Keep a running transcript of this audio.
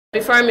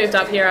Before I moved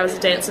up here, I was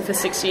a dancer for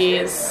 6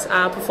 years,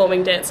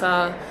 performing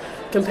dancer,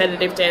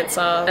 competitive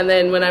dancer, and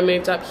then when I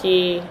moved up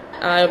here,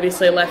 I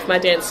obviously left my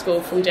dance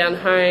school from down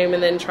home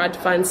and then tried to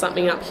find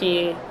something up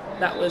here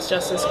that was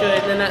just as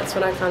good, and that's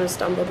when I kind of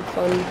stumbled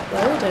upon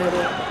roller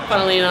derby.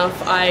 Funnily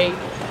enough, I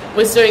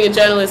was doing a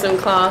journalism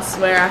class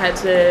where I had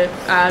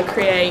to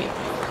create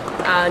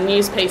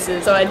news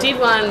pieces. So I did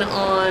one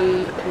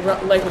on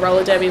local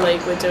roller derby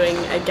league. We're doing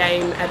a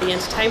game at the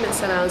entertainment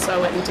centre, so I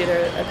went and did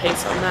a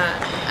piece on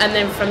that. And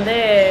then from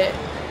there,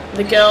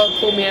 the girl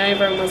pulled me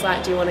over and was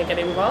like, "Do you want to get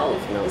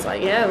involved?" And I was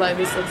like, "Yeah, like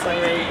this looks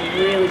like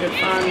really good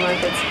fun. Like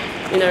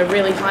it's, you know,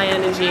 really high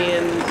energy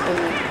and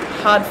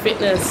hard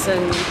fitness,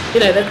 and you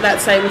know that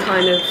same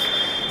kind of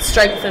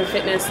strength and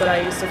fitness that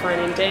I used to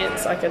find in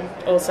dance, I could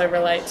also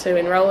relate to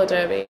in roller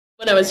derby."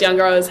 When I was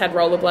younger, I always had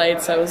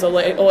rollerblades, so it was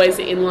always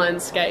the inline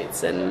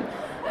skates, and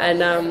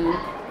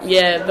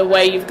yeah, the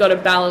way you've got to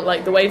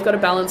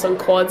balance, on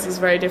quads is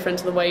very different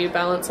to the way you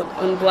balance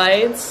on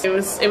blades. It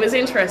was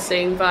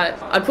interesting,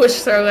 but I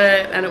pushed through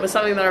it, and it was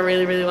something that I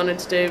really wanted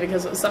to do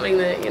because it was something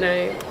that, you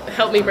know,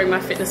 helped me bring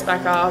my fitness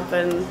back up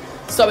and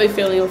stop me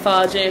feeling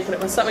lethargic, and it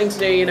was something to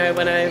do, you know,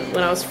 when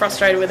I was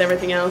frustrated with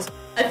everything else.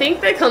 I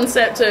think the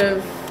concept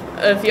of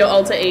your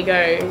alter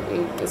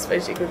ego, I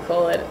suppose you could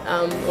call it,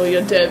 or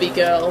your derby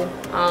girl,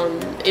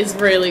 is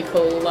really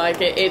cool.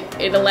 Like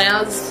it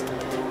allows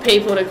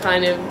people to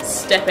kind of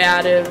step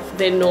out of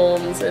their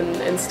norms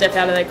and step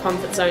out of their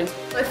comfort zones.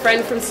 My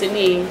friend from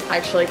Sydney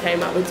actually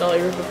came up with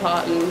Dolly Ripper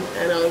Parton,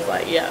 and I was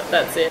like, yeah,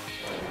 that's it.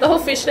 The whole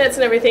fishnets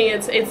and everything,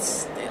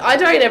 it's I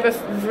don't ever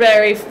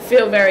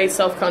feel very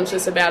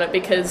self-conscious about it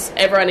because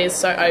everyone is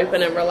so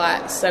open and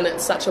relaxed, and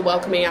it's such a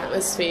welcoming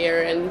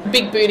atmosphere, and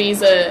big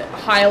booties are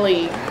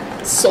highly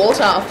sought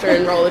after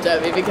in roller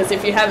derby because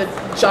if you have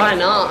a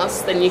giant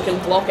ass, then you can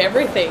block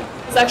everything.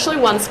 There's actually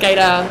one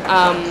skater,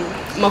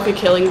 Mocha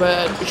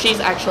Killingbird. She's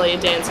actually a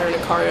dancer and a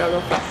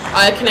choreographer.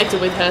 I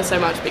connected with her so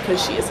much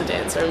because she is a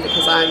dancer and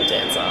because I'm a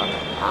dancer.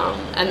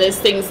 And there's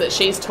things that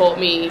she's taught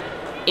me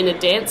in a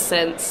dance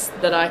sense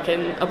that I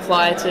can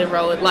apply to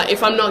roller. Like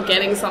if I'm not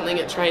getting something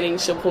at training,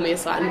 she'll pull me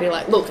aside and be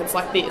like, "Look, it's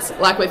like this."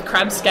 Like with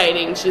crab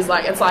skating, she's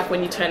like, "It's like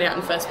when you turn out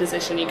in first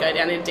position, you go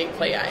down in deep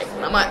plie."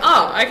 And I'm like,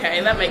 "Oh,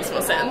 okay, that makes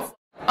more sense."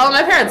 Oh,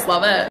 my parents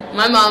love it.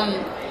 My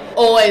mum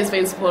always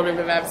been supportive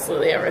of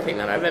absolutely everything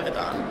that I've ever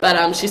done,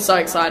 but she's so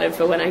excited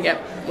for when I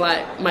get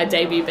like my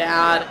debut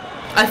bout.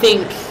 I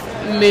think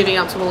moving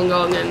up to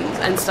Wollongong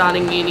and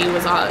starting uni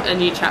was a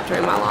new chapter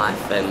in my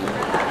life,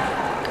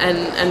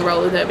 and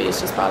roller derby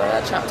is just part of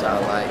that chapter.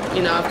 Like,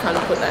 you know, I've kind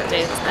of put that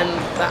dance and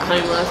that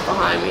home life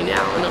behind me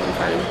now, and I'm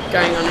kind of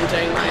going on and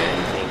doing my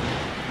own thing.